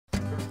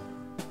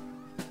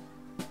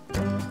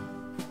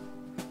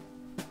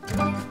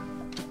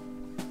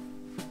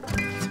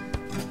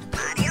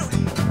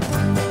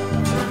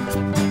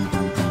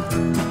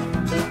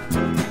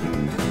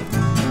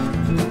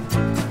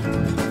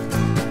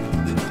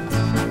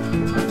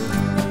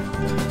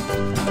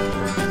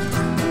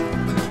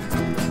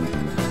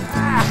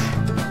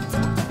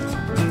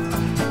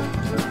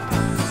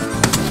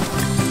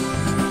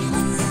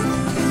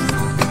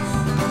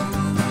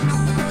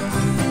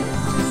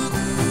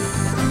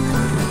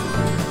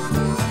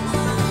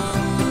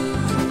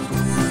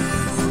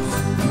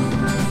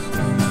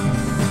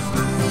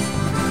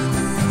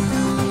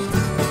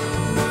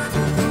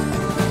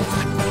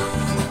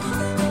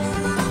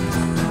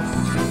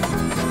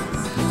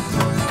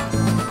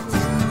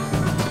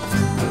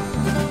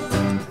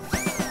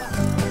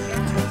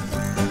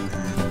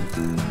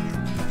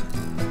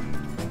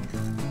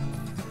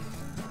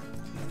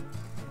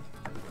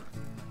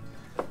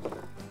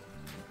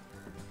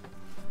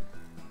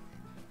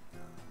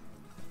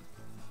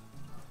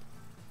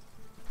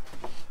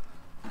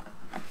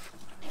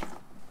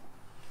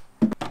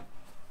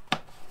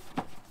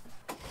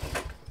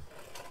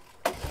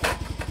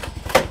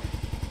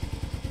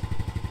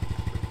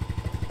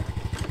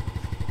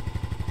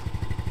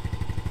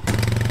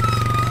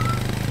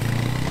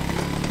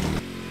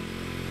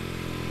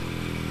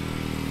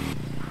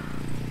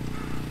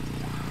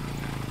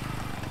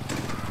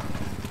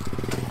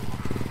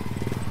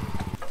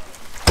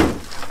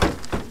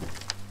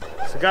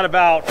Got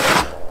about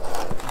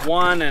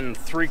 1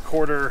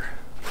 3/4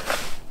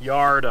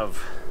 yard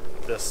of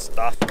this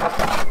stuff.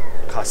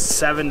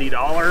 Cost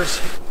 $70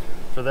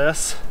 for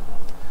this.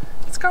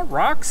 It's got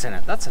rocks in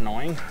it. That's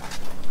annoying.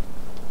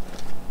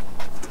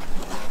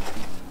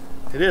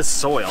 It is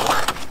soil. So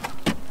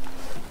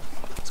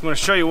I'm going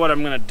to show you what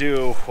I'm going to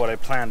do, what I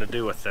plan to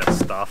do with this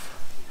stuff.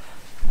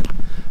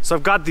 So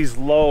I've got these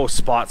low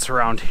spots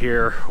around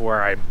here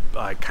where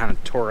I kind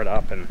of tore it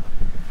up and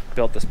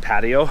built this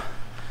patio.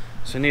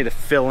 So I need to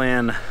fill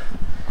in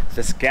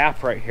this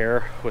gap right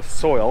here with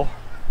soil,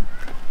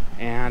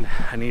 and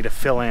I need to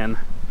fill in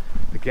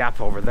the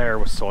gap over there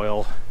with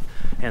soil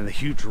and the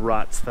huge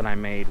ruts that I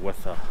made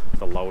with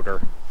the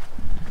loader.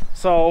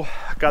 So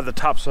I got the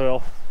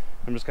topsoil.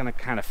 I'm just gonna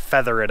kind of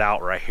feather it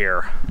out right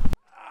here.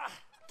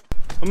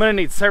 I'm gonna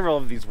need several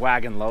of these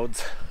wagon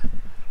loads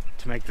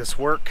to make this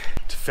work,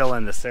 to fill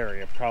in this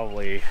area,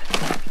 probably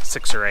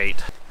 6 or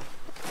 8.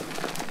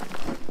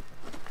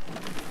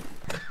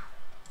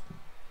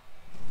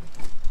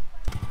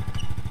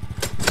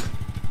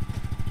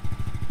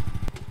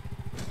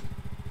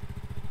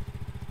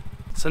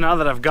 So now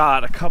that I've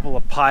got a couple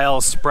of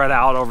piles spread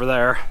out over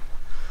there, I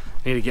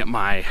need to get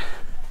my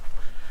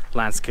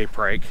landscape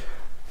rake,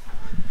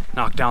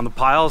 knock down the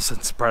piles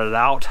and spread it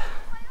out,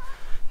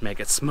 make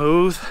it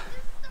smooth.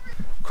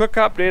 Quick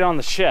update on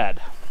the shed.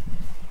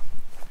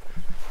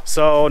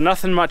 So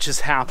nothing much has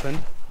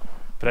happened,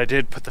 but I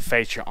did put the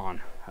fascia on.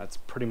 That's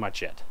pretty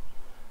much it.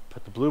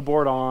 Put the blue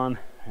board on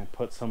and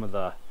put some of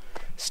the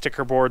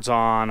sticker boards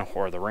on,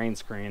 or the rain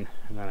screen,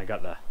 and then I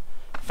got the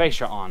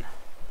fascia on.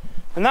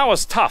 And that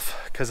was tough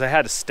because I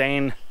had to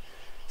stain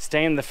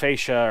the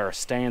fascia, or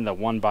stain the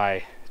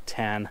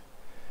 1x10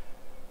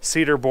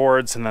 cedar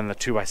boards and then the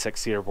 2x6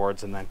 cedar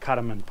boards, and then cut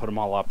them and put them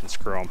all up and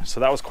screw them. So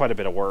that was quite a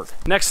bit of work.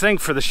 Next thing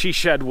for the she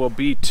shed will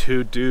be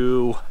to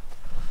do,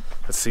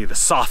 let's see, the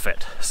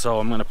soffit. So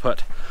I'm gonna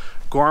put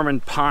Gorman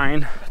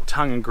pine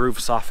tongue and groove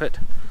soffit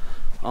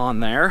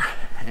on there,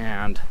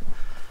 and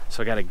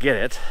so I gotta get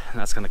it,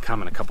 and that's gonna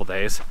come in a couple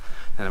days.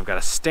 Then I've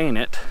gotta stain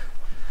it,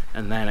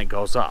 and then it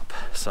goes up.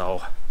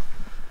 So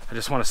I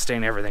just want to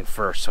stain everything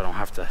first so I don't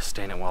have to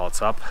stain it while it's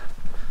up.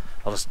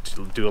 I'll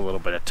just do a little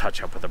bit of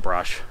touch up with a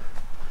brush.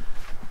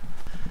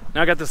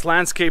 Now I got this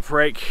landscape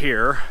rake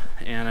here,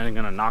 and I'm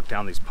going to knock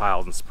down these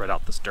piles and spread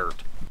out this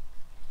dirt.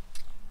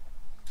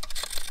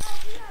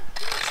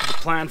 So the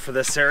plan for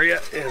this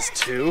area is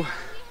to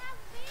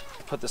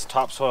put this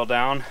topsoil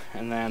down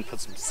and then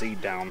put some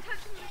seed down.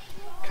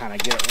 Kind of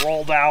get it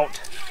rolled out,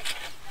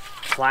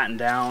 flattened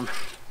down,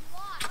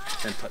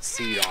 then put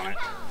seed on it.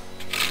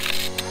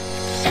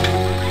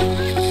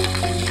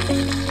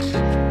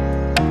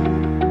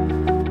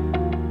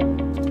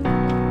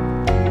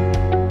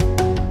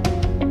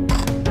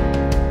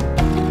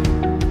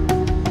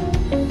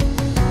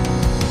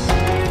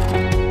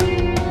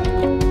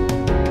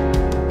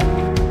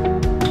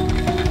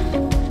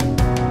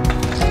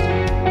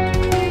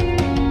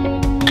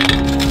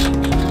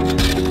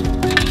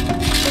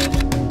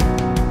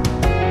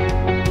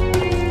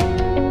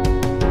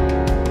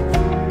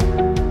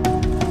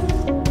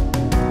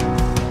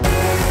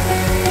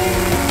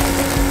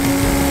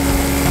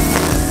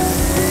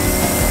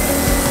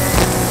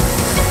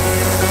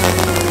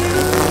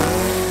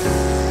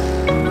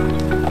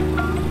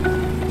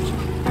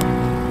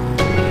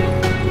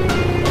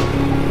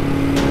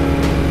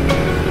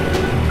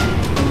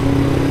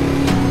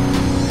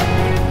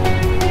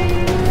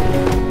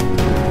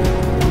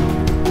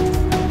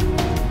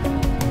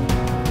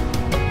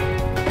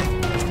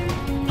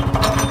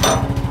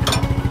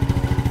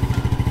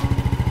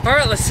 All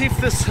right, let's see if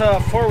this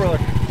four-wheeler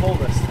can pull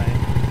this thing.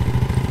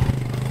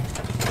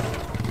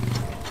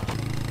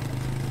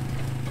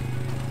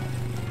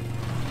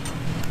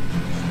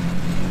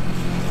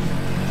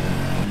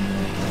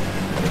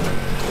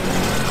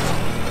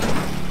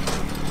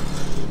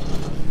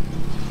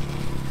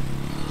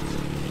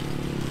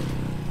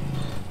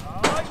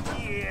 Oh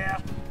yeah!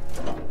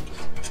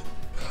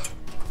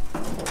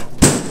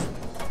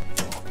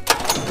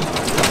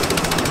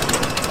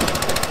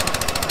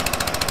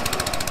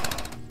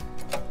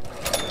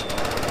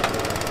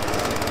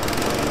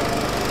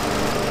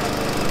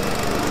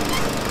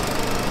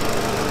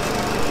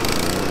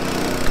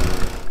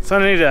 So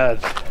I need to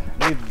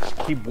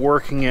keep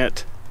working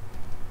it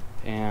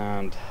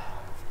and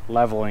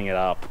leveling it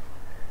up.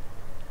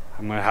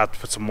 I'm gonna have to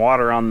put some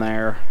water on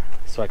there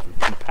so I can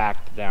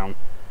compact it down,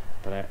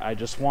 but I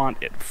just want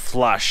it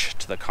flush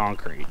to the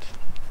concrete.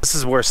 This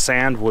is where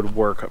sand would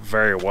work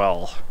very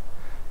well,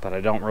 but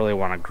I don't really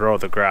want to grow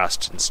the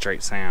grass in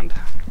straight sand.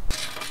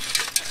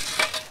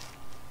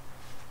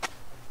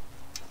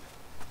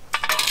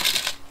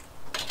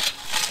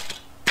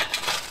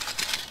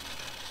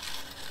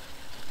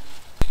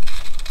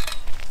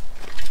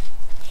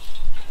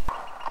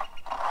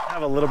 I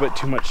have a little bit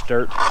too much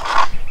dirt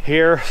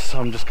here, so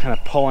I'm just kind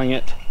of pulling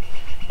it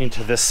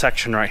into this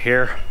section right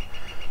here,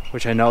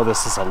 which I know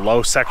this is a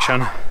low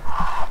section.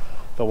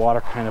 The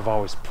water kind of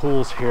always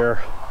pools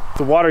here.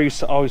 The water used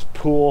to always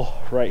pool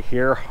right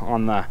here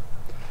on the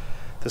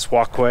this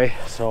walkway,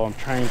 so I'm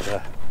trying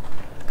to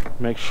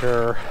make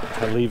sure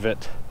I leave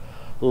it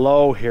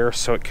low here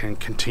so it can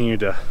continue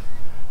to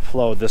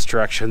flow this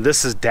direction.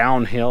 This is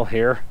downhill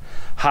here,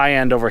 high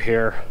end over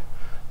here,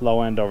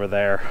 low end over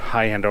there,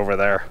 high end over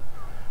there,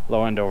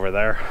 low end over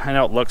there. I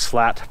know it looks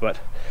flat, but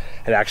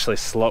it actually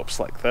slopes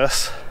like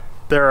this.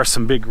 There are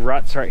some big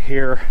ruts right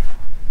here,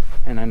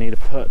 and I need to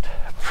put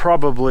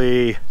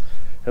probably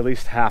at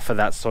least half of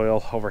that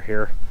soil over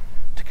here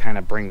to kind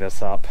of bring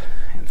this up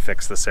and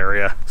fix this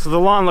area. So the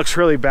lawn looks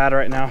really bad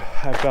right now.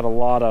 I've got a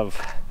lot of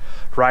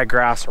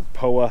ryegrass or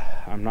poa,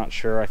 I'm not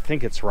sure. I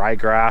think it's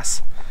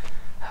ryegrass.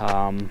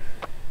 You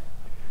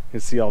can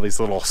see all these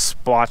little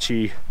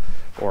splotchy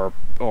or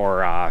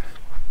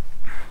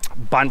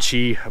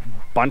bunchy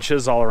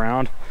bunches all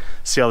around.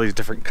 See all these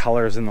different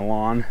colors in the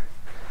lawn.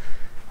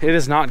 It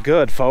is not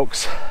good,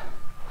 folks.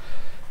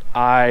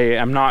 I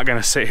am not going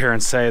to sit here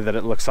and say that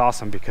it looks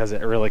awesome, because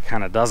it really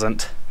kind of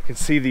doesn't. You can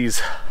see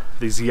these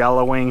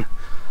yellowing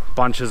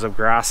bunches of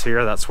grass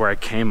here. That's where I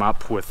came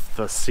up with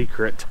the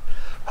secret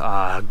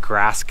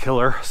grass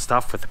killer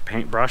stuff with the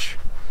paintbrush.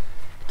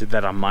 Did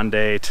that on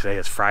Monday. Today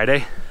is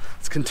Friday.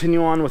 Let's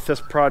continue on with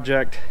this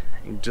project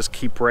and just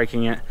keep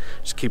raking it.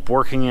 Just keep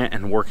working it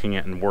and working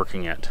it and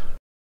working it.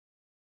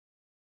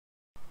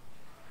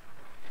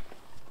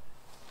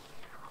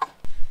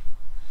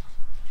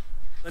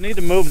 I need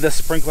to move this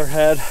sprinkler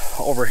head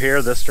over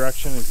here this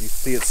direction. As you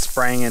see, it's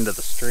spraying into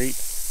the street.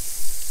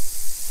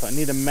 So I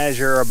need to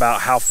measure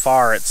about how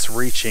far it's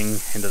reaching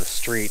into the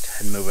street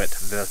and move it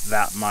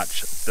that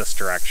much this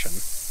direction.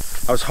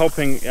 I was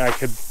hoping I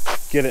could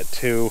get it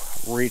to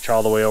reach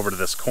all the way over to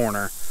this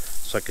corner,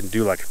 so I can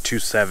do like a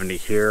 270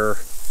 here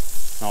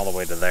and all the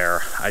way to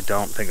there. I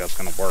don't think that's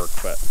gonna work,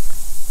 but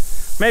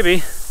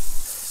maybe.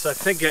 So I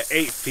think at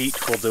 8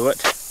 feet will do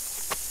it. I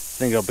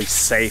think it'll be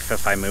safe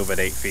if I move at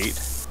 8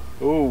 feet.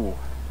 Ooh,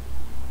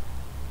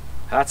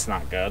 that's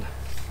not good.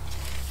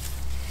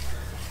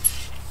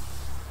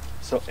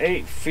 So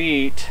 8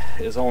 feet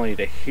is only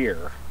to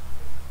here,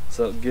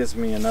 so it gives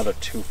me another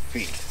 2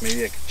 feet.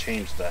 Maybe I could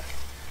change the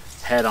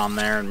head on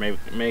there and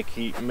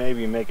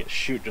maybe make it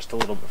shoot just a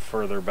little bit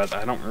further, but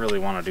I don't really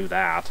want to do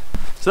that.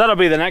 So that'll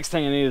be the next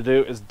thing I need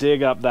to do, is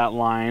dig up that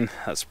line,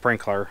 that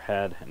sprinkler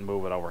head, and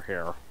move it over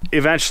here.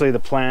 Eventually the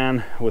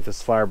plan with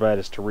this flower bed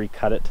is to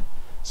recut it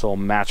so it'll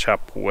match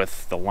up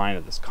with the line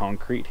of this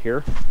concrete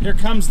here. Here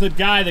comes the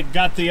guy that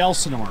got the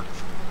Elsinore.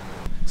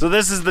 So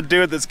this is the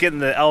dude that's getting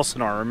the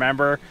Elsinore,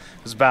 remember?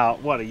 It was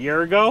about, what, a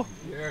year ago?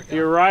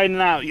 You were riding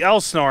that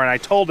Elsinore, and I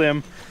told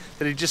him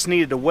that he just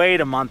needed to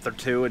wait a month or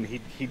two and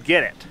he'd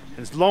get it.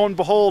 And lo and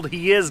behold,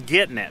 he is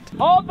getting it.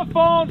 Hold the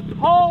phone,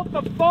 hold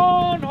the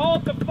phone,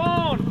 hold the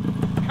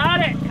phone.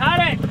 Cut it, cut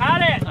it,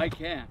 cut it. I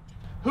can't.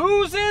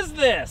 Whose is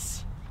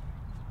this?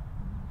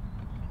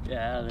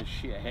 Yeah, the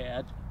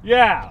shithead.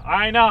 Yeah,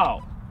 I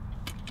know.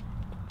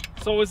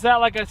 So is that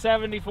like a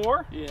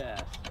 74?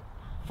 Yes.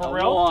 For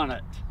real? I want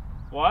it.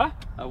 What?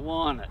 I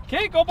want it.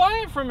 Okay, go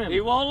buy it from him.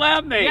 He won't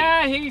let me.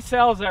 Yeah, he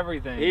sells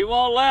everything. He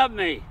won't let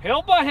me.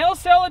 He'll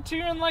sell it to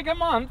you in like a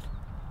month.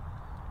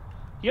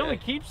 He only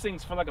keeps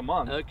things for like a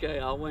month. Okay,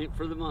 I'll wait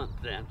for the month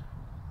then.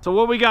 So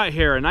what we got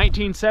here? A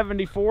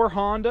 1974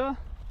 Honda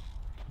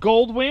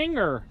Goldwing,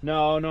 or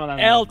no,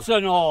 that's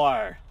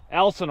Elsinore.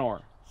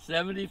 Elsinore.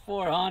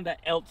 74 Honda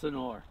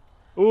Elsinore.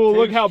 Ooh,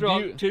 look how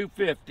beautiful.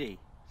 250.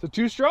 It's a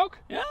two-stroke?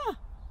 Yeah.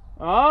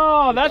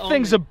 Oh, that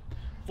thing's a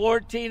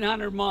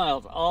 1,400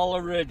 miles, all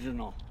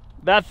original.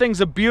 That thing's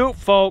a beaut,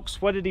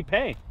 folks. What did he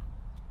pay?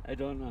 I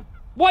don't know.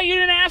 What, you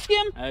didn't ask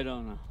him? I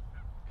don't know.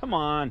 Come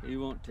on. He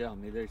won't tell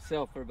me. They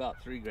sell for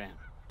about $3 grand.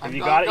 Have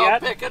you got it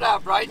yet? Pick it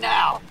up right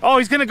now. Oh,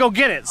 he's gonna go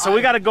get it. So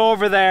we got to go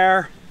over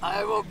there.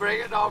 I will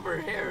bring it over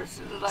here as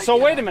soon as I get So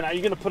wait a minute. Are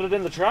you gonna put it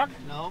in the truck?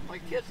 No, my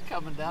kid's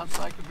coming down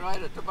so I can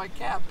ride it to my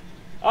cabin.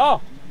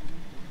 Oh.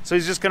 So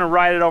he's just gonna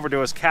ride it over to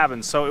his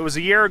cabin. So it was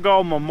a year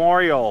ago,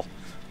 Memorial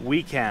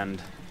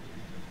weekend,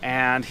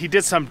 and he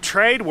did some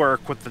trade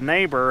work with the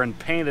neighbor and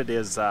painted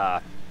his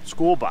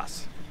school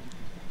bus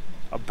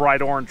a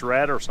bright orange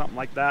red or something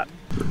like that.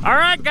 All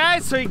right,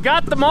 guys, so he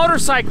got the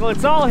motorcycle.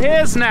 It's all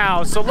his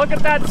now. So look at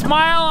that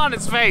smile on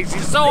his face.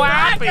 He's so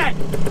happy. Like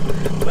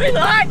it. We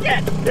like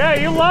it. Yeah,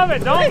 you love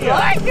it, don't you? We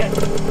like it.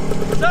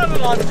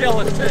 Son-in-law's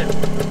jealous too.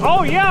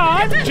 Oh yeah,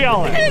 I'm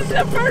jealous. It's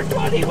the first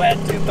one he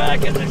went to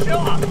back in the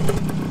shop.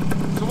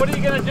 So what are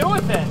you gonna do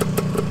with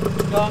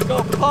it? Gonna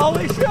go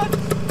polish it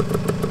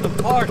and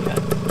park it.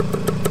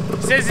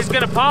 He says he's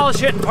gonna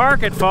polish it and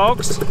park it,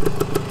 folks.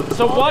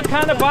 So what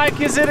kind of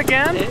bike is it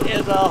again? It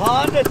is a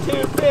Honda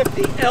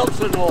 250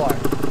 Elsinore.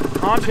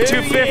 Honda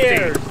 250. 2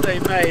 years they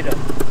made them.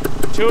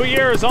 2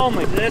 years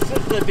only. This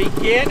is the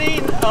beginning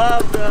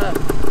of the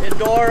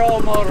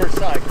Enduro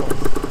motorcycles.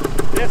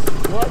 This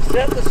is what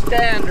set the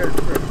standard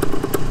for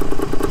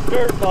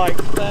dirt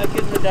bikes back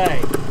in the day.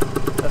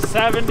 A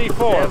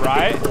 74,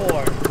 right?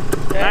 1974.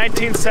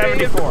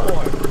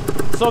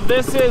 1974. So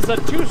this is a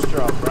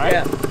two-stroke, right?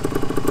 Yes.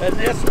 And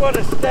this would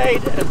have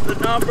stayed as the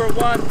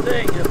 #1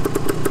 thing if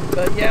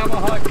the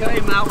Yamaha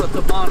came out with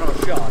the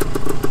monoshock.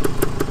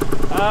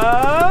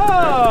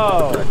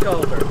 Oh! Look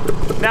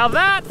over. Now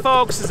that,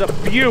 folks, is a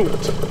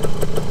beaut.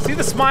 See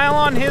the smile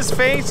on his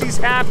face? He's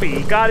happy.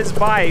 He got his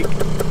bike,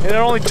 and it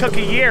only took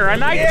a year.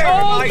 And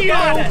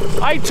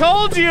I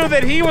told you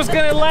that he was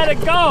gonna let it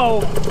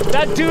go.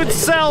 That dude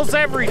sells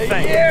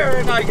everything. A year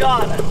and I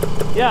got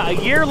it. Yeah, a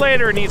year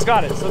later and he's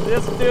got it. So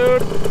this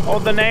dude,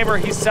 the neighbor,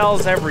 he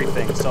sells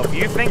everything. So if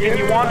you thinking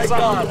you want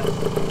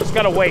something, just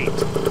gotta wait.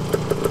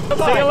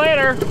 Goodbye. See you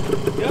later.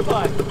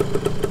 Goodbye.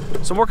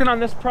 So I'm working on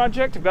this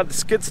project. I've got the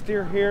skid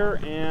steer here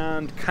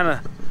and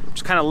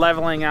just kind of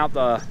leveling out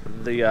the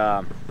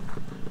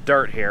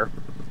dirt here.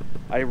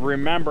 I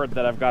remembered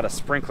that I've got a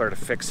sprinkler to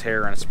fix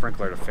here and a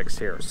sprinkler to fix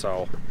here.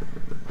 So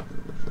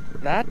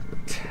that,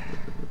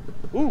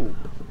 ooh,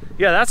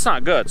 yeah, that's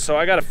not good. So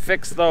I got to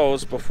fix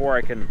those before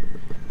I can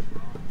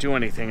do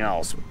anything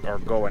else or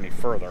go any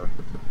further.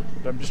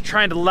 But I'm just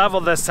trying to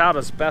level this out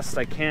as best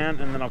I can,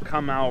 and then I'll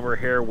come out over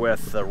here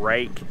with the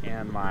rake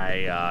and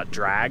my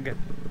drag.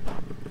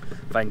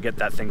 If I can get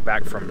that thing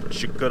back from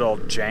good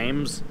old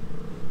James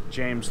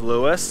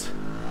Lewis.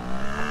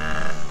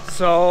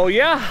 So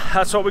yeah,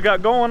 that's what we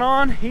got going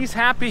on. He's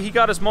happy, he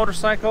got his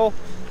motorcycle.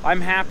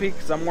 I'm happy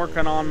because I'm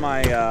working on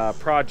my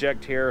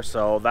project here,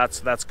 so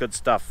that's good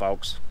stuff,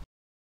 folks.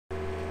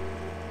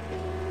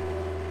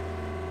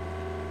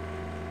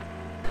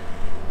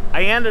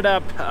 I ended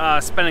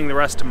up spending the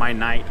rest of my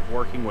night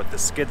working with the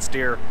skid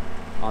steer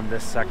on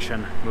this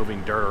section,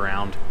 moving dirt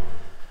around.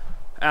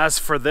 As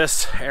for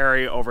this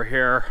area over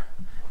here,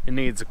 it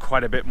needs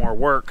quite a bit more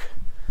work,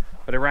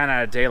 but I ran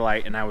out of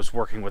daylight and I was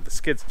working with the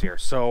skid steer.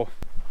 So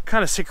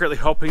kind of secretly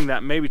hoping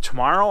that maybe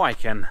tomorrow I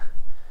can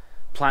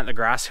plant the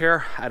grass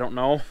here. I don't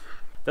know.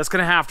 That's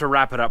gonna have to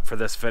wrap it up for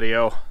this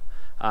video.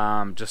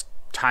 Just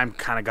time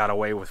kind of got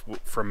away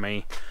from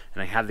me,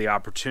 and I had the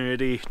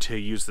opportunity to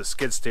use the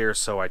skid steer,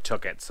 so I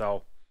took it.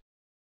 So